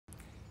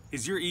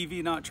Is your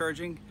EV not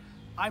charging?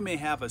 I may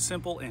have a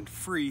simple and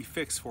free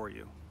fix for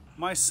you.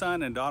 My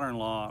son and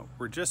daughter-in-law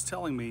were just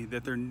telling me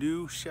that their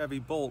new Chevy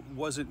Bolt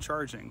wasn't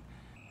charging.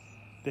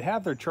 They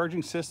have their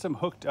charging system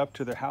hooked up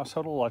to their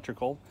household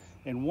electrical,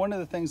 and one of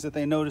the things that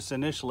they noticed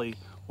initially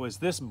was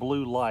this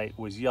blue light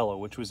was yellow,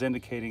 which was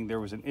indicating there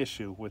was an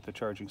issue with the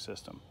charging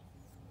system.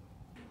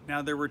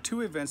 Now, there were two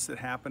events that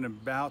happened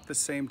about the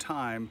same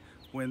time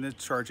when the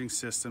charging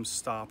system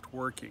stopped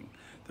working.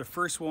 The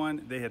first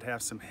one, they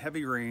had some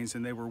heavy rains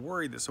and they were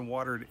worried that some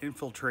water had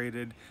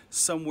infiltrated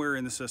somewhere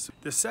in the system.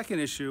 The second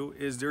issue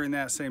is during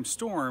that same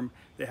storm,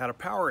 they had a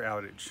power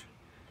outage.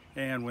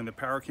 And when the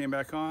power came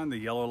back on, the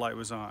yellow light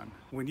was on.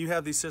 When you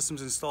have these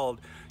systems installed,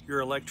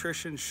 your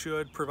electrician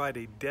should provide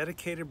a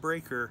dedicated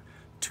breaker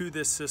to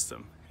this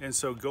system. And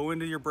so go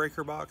into your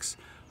breaker box,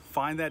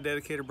 find that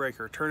dedicated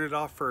breaker, turn it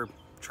off for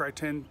try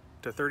 10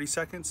 to 30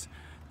 seconds,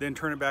 then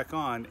turn it back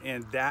on,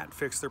 and that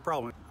fixed their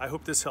problem. I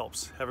hope this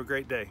helps. Have a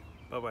great day.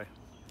 Bye-bye.